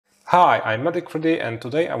Hi, I'm Medic3D and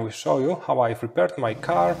today I will show you how I've repaired my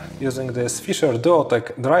car using this Fischer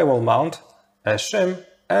Duotec drywall mount, a shim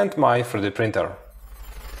and my 3D printer.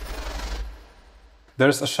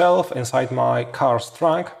 There's a shelf inside my car's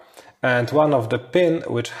trunk and one of the pins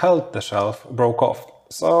which held the shelf broke off,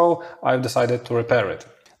 so I've decided to repair it.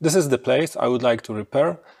 This is the place I would like to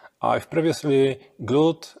repair. I've previously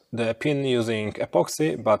glued the pin using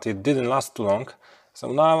epoxy, but it didn't last too long,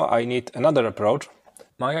 so now I need another approach.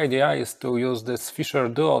 My idea is to use this Fischer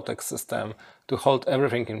Duotec system to hold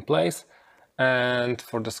everything in place, and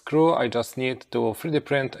for the screw I just need to 3D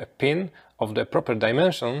print a pin of the proper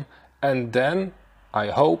dimension, and then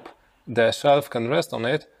I hope the shelf can rest on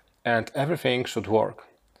it and everything should work.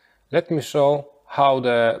 Let me show how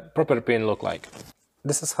the proper pin looks like.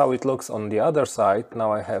 This is how it looks on the other side.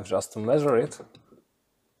 Now I have just to measure it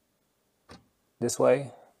this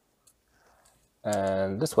way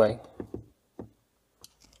and this way.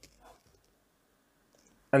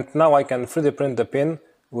 And now I can 3D print the pin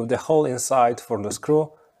with the hole inside for the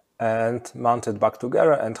screw and mount it back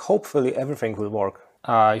together, and hopefully everything will work.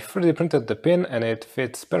 I 3D printed the pin and it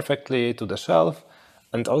fits perfectly to the shelf,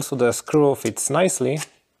 and also the screw fits nicely.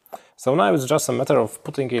 So now it's just a matter of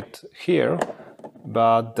putting it here,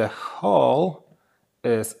 but the hole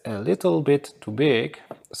is a little bit too big,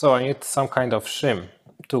 so I need some kind of shim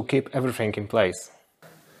to keep everything in place.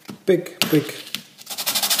 Big.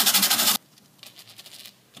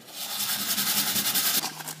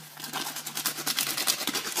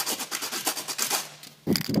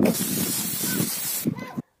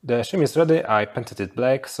 The shim is ready. I painted it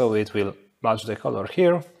black so it will match the color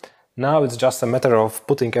here. Now it's just a matter of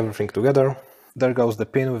putting everything together. There goes the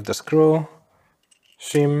pin with the screw,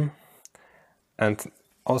 shim, and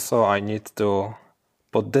also I need to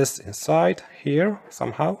put this inside here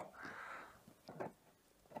somehow.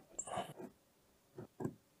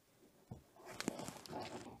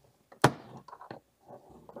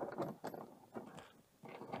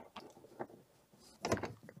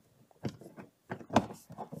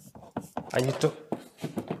 I need to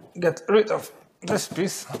get rid of this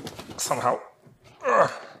piece somehow.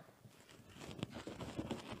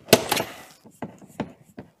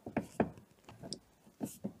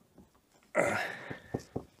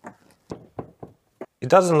 It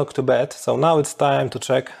doesn't look too bad, so now it's time to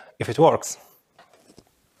check if it works.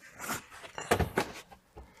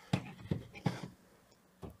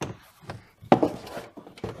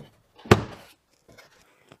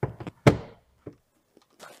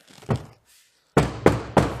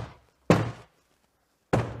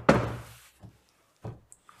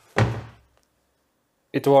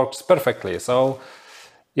 It works perfectly, so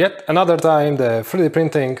yet another time the 3D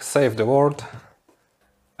printing saved the world.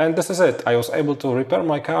 And this is it. I was able to repair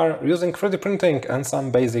my car using 3D printing and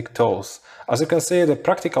some basic tools. As you can see, the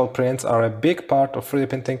practical prints are a big part of 3D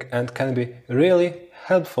printing and can be really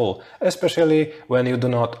helpful, especially when you do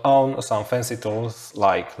not own some fancy tools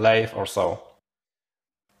like lathe or so.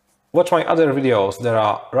 Watch my other videos, they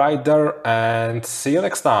are right there, and see you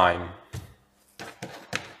next time!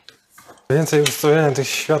 Więcej ustawiania tych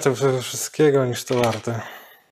świateł, wszystkiego niż to warte.